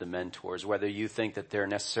needs the mentors, whether you think that they're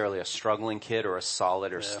necessarily a struggling kid or a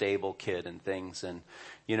solid or stable kid and things. And,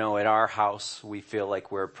 at our house, we feel like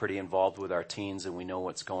we're pretty involved with our teens and we know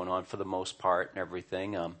what's going on for the most part and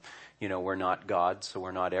everything. We're not God, so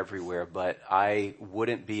we're not everywhere, but I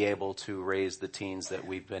wouldn't be able to raise the teens that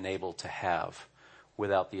we've been able to have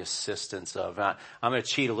without the assistance of, I'm going to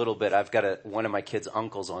cheat a little bit. I've got one of my kids'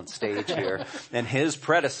 uncles on stage here, and his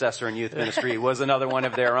predecessor in youth ministry was another one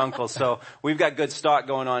of their uncles. So we've got good stock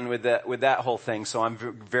going on with that whole thing. So I'm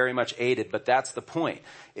very much aided. But that's the point,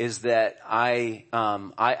 is that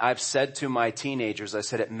I've said to my teenagers, I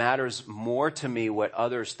said, it matters more to me what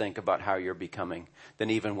others think about how you're becoming than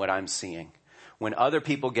even what I'm seeing. When other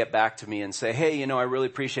people get back to me and say, hey, I really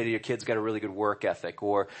appreciate it. Your kid's got a really good work ethic,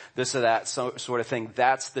 or this or that sort of thing.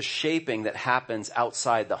 That's the shaping that happens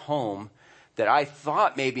outside the home that I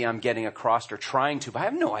thought maybe I'm getting across or trying to, but I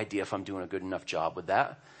have no idea if I'm doing a good enough job with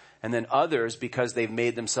that. And then others, because they've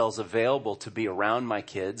made themselves available to be around my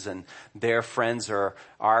kids, and their friends are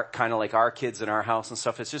kind of like our kids in our house and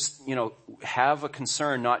stuff. It's just, have a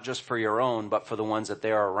concern not just for your own, but for the ones that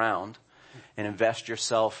they're around. And invest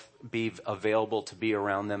yourself, be available to be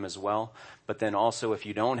around them as well. But then also, if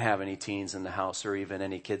you don't have any teens in the house or even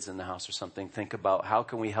any kids in the house or something, think about how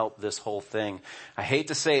can we help this whole thing. I hate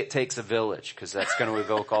to say it takes a village, because that's going to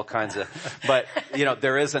evoke all kinds of, but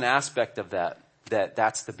there is an aspect of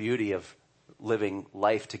that's the beauty of living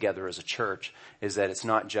life together as a church, is that it's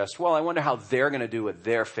not just, well, I wonder how they're going to do with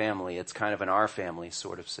their family. It's kind of an our family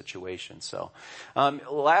sort of situation. So,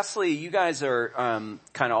 lastly, you guys are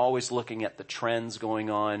kind of always looking at the trends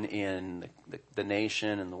going on in the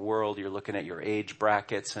nation and the world. You're looking at your age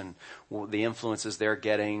brackets and the influences they're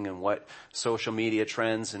getting and what social media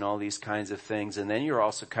trends and all these kinds of things. And then you're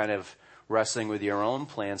also kind of wrestling with your own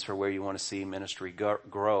plans for where you want to see ministry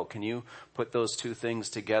grow. Can you put those two things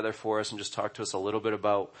together for us and just talk to us a little bit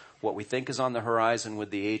about what we think is on the horizon with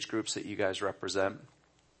the age groups that you guys represent,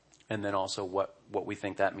 and then also what we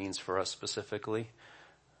think that means for us specifically?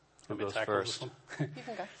 Who goes first? You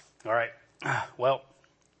can go. All right. Well,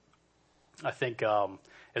 I think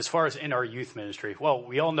as far as in our youth ministry, well,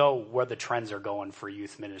 we all know where the trends are going for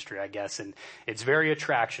youth ministry, I guess, and it's very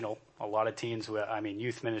attractional. A lot of teens,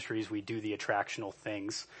 youth ministries, we do the attractional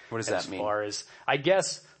things. What does that mean? As far as, I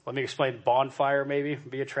guess, let me explain, bonfire maybe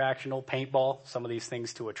be attractional, paintball, some of these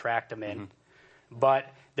things to attract them in. Mm-hmm.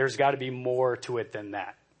 But there's got to be more to it than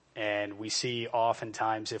that. And we see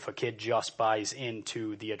oftentimes if a kid just buys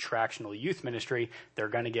into the attractional youth ministry, they're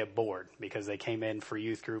going to get bored because they came in for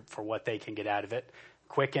youth group for what they can get out of it.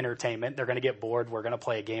 Quick entertainment. They're going to get bored. We're going to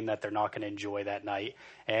play a game that they're not going to enjoy that night.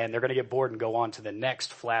 And they're going to get bored and go on to the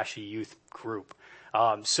next flashy youth group.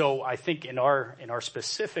 So I think in our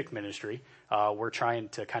specific ministry, we're trying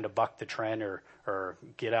to kind of buck the trend or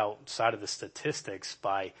get outside of the statistics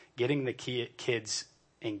by getting the kids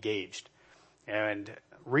engaged. And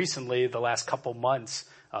recently, the last couple months,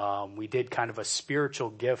 we did kind of a spiritual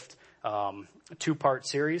gift 2-part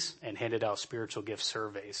series and handed out spiritual gift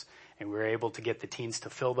surveys. And we were able to get the teens to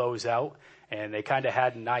fill those out, and they kind of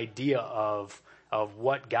had an idea of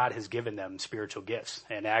what God has given them, spiritual gifts.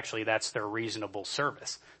 And actually, that's their reasonable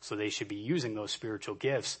service. So they should be using those spiritual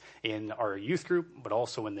gifts in our youth group, but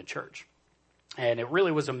also in the church. And it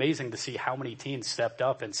really was amazing to see how many teens stepped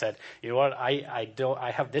up and said, you know what, I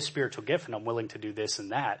have this spiritual gift and I'm willing to do this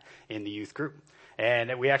and that in the youth group.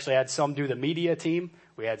 And we actually had some do the media team.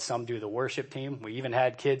 We had some do the worship team. We even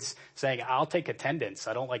had kids saying, I'll take attendance.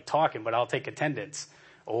 I don't like talking, but I'll take attendance.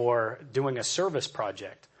 Or doing a service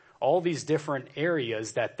project. All these different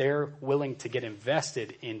areas that they're willing to get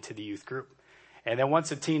invested into the youth group. And then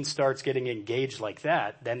once a teen starts getting engaged like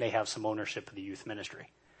that, then they have some ownership of the youth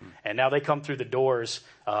ministry. And now they come through the doors,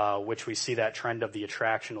 which we see that trend of the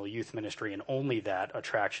attractional youth ministry and only that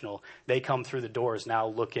attractional. They come through the doors now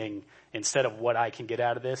looking, instead of what I can get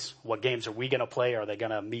out of this, what games are we going to play? Are they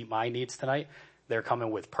going to meet my needs tonight? They're coming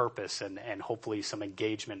with purpose and hopefully some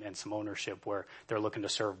engagement and some ownership where they're looking to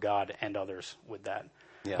serve God and others with that.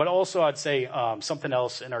 Yeah. But also I'd say something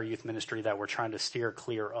else in our youth ministry that we're trying to steer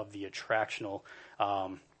clear of the attractional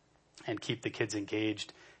and keep the kids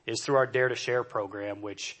engaged is through our Dare to Share program,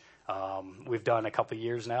 which we've done a couple of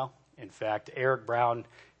years now. In fact, Eric Brown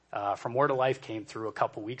from Word of Life came through a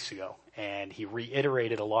couple weeks ago, and he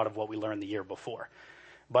reiterated a lot of what we learned the year before.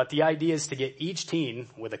 But the idea is to get each teen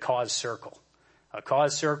with a cause circle. A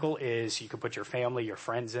cause circle is you can put your family, your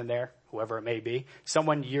friends in there, whoever it may be,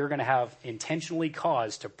 someone you're going to have intentionally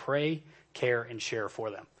caused to pray, care, and share for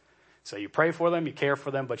them. So you pray for them, you care for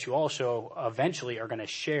them, but you also eventually are going to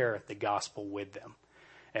share the gospel with them.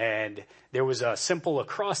 And there was a simple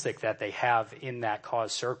acrostic that they have in that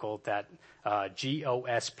cause circle that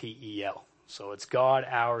GOSPEL. So it's God,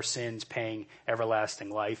 our sins, paying everlasting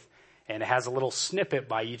life. And it has a little snippet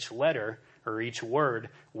by each letter or each word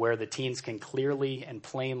where the teens can clearly and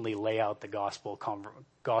plainly lay out the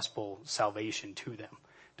gospel salvation to them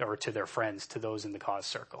or to their friends, to those in the cause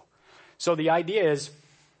circle. So the idea is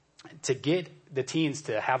to get the teens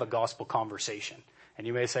to have a gospel conversation. And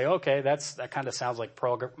you may say, okay, that kind of sounds like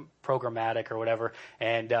programmatic or whatever.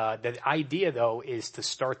 And the idea, though, is to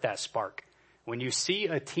start that spark. When you see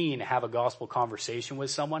a teen have a gospel conversation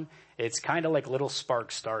with someone, it's kind of like little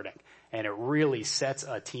sparks starting. And it really sets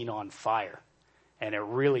a teen on fire. And it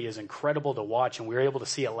really is incredible to watch. And we were able to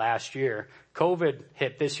see it last year. COVID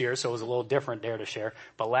hit this year, so it was a little different there to share.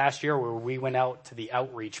 But last year, where we went out to the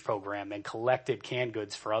outreach program and collected canned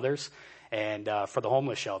goods for others, and for the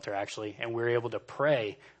homeless shelter, actually. And we were able to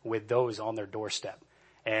pray with those on their doorstep.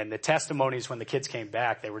 And the testimonies when the kids came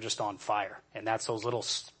back, they were just on fire. And that's those little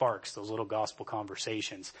sparks, those little gospel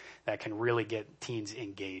conversations that can really get teens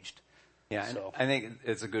engaged. Yeah, and I think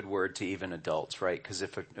it's a good word to even adults, right? Because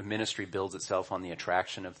if a ministry builds itself on the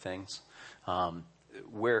attraction of things, I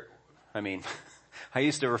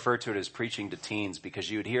used to refer to it as preaching to teens, because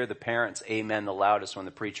you would hear the parents amen the loudest when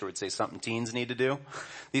the preacher would say something teens need to do.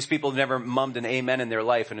 These people have never mummed an amen in their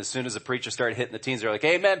life, and as soon as the preacher started hitting the teens, they're like,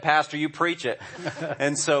 amen, pastor, you preach it.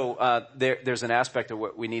 And so there's an aspect of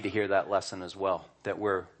what we need to hear that lesson as well, that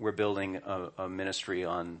we're building a ministry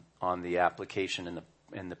on the application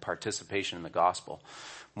and the participation in the gospel,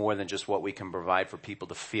 more than just what we can provide for people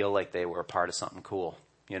to feel like they were a part of something cool.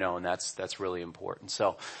 And that's really important.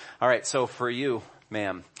 So, all right. So for you,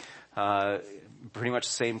 ma'am, pretty much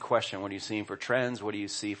the same question. What are you seeing for trends? What do you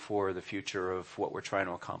see for the future of what we're trying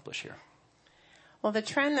to accomplish here? Well, the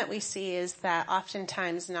trend that we see is that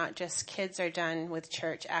oftentimes not just kids are done with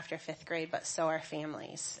church after 5th grade, but so are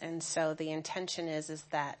families. And so the intention is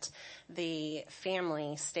that the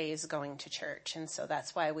family stays going to church. And so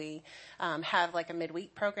that's why we have like a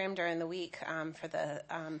midweek program during the week for the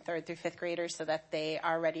 3rd through 5th graders, so that they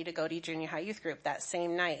are ready to go to junior high youth group that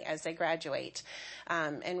same night as they graduate.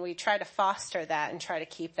 And we try to foster that and try to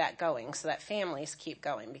keep that going so that families keep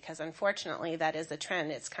going, because unfortunately that is a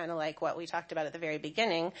trend. It's kind of like what we talked about at the very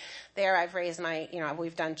beginning. There I've raised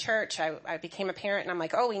we've done church. I became a parent and I'm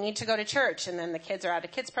like, oh, we need to go to church. And then the kids are out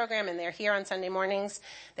of kids program and they're here on Sunday mornings.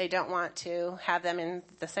 They don't want to have them in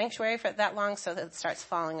the sanctuary for that long, so that it starts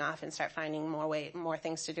falling off and start finding more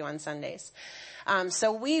things to do on Sundays.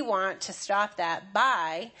 So we want to stop that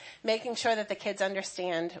by making sure that the kids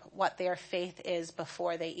understand what their faith is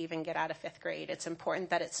before they even get out of 5th grade. It's important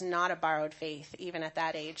that it's not a borrowed faith, even at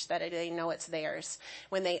that age, that they know it's theirs.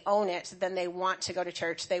 When they own it, then they want to go to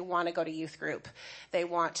church. They want to go to youth group. They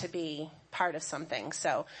want to be part of something.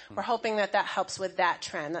 So we're hoping that helps with that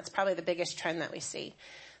trend. That's probably the biggest trend that we see.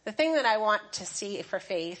 The thing that I want to see for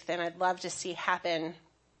faith, and I'd love to see happen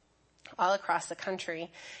all across the country,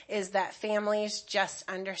 is that families just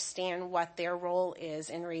understand what their role is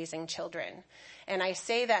in raising children. And I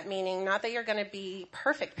say that meaning not that you're going to be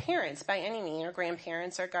perfect parents by any means, or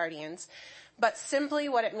grandparents or guardians, but simply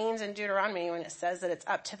what it means in Deuteronomy when it says that it's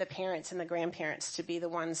up to the parents and the grandparents to be the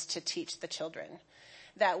ones to teach the children.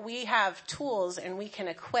 That we have tools and we can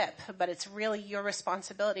equip, but it's really your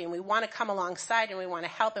responsibility, and we want to come alongside and we want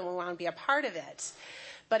to help and we want to be a part of it.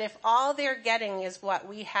 But if all they're getting is what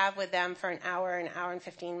we have with them for an hour and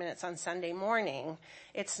 15 minutes on Sunday morning,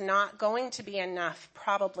 it's not going to be enough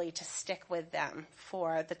probably to stick with them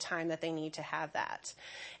for the time that they need to have that.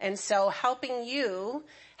 And so helping you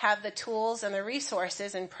have the tools and the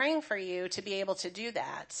resources and praying for you to be able to do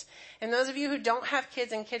that. And those of you who don't have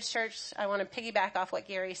kids in kids church, I want to piggyback off what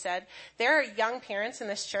Gary said. There are young parents in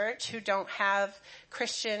this church who don't have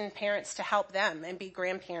Christian parents to help them and be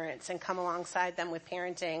grandparents and come alongside them with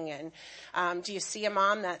parenting. And do you see a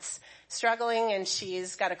mom that's struggling and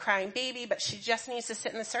she's got a crying baby, but she just needs to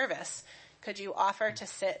sit in the service? Could you offer to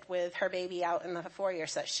sit with her baby out in the foyer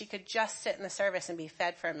so that she could just sit in the service and be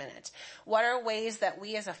fed for a minute? What are ways that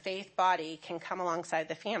we as a faith body can come alongside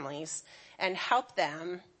the families and help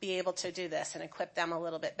them be able to do this and equip them a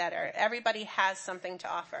little bit better? Everybody has something to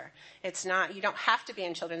offer. It's not, you don't have to be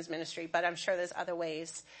in children's ministry, but I'm sure there's other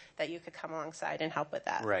ways that you could come alongside and help with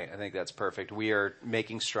that. Right. I think that's perfect. We are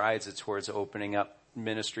making strides towards opening up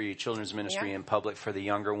children's ministry in public for the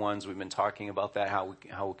younger ones. We've been talking about that, how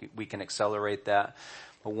we can accelerate that.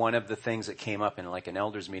 But one of the things that came up in like an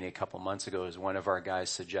elders meeting a couple months ago is one of our guys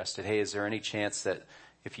suggested, hey, is there any chance that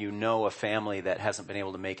if you know a family that hasn't been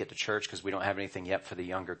able to make it to church because we don't have anything yet for the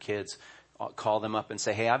younger kids, call them up and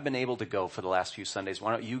say, hey, I've been able to go for the last few Sundays.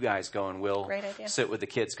 Why don't you guys go and we'll sit with the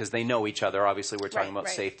kids? Because they know each other. Obviously, we're talking about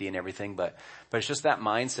safety and everything, but it's just that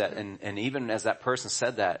mindset. And even as that person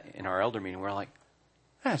said that in our elder meeting, we're like,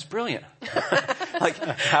 that's brilliant. Like,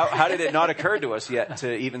 how did it not occur to us yet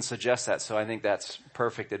to even suggest that? So I think that's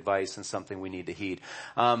perfect advice and something we need to heed.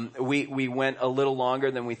 We went a little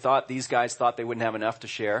longer than we thought. These guys thought they wouldn't have enough to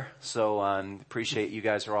share. So appreciate you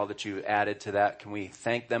guys for all that you added to that. Can we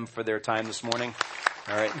thank them for their time this morning?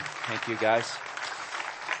 All right. Thank you, guys.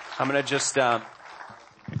 I'm going to just,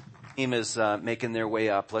 team is making their way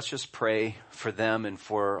up. Let's just pray for them and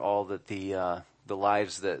for all that the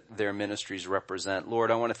lives that their ministries represent.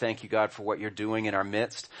 Lord, I want to thank you, God, for what you're doing in our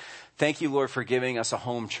midst. Thank you, Lord, for giving us a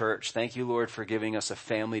home church. Thank you, Lord, for giving us a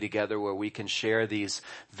family together where we can share these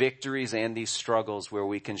victories and these struggles, where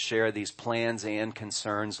we can share these plans and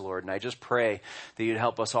concerns, Lord. And I just pray that you'd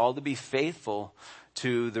help us all to be faithful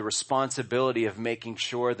to the responsibility of making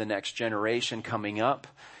sure the next generation coming up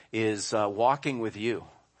is walking with you,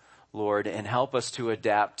 Lord, and help us to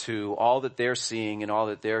adapt to all that they're seeing and all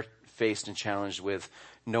that they're faced and challenged with,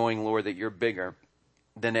 knowing, Lord, that you're bigger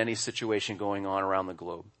than any situation going on around the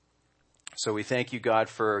globe. So we thank you, God,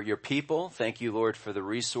 for your people. Thank you, Lord, for the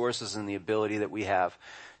resources and the ability that we have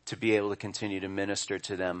to be able to continue to minister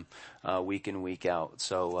to them week in, week out.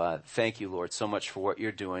 So thank you, Lord, so much for what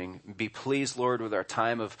you're doing. Be pleased, Lord, with our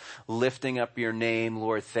time of lifting up your name,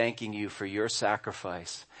 Lord, thanking you for your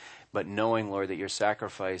sacrifice, but knowing, Lord, that your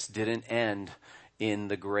sacrifice didn't end in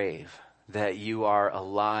the grave, that you are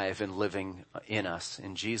alive and living in us.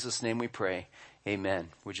 In Jesus' name we pray. Amen.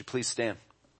 Would you please stand?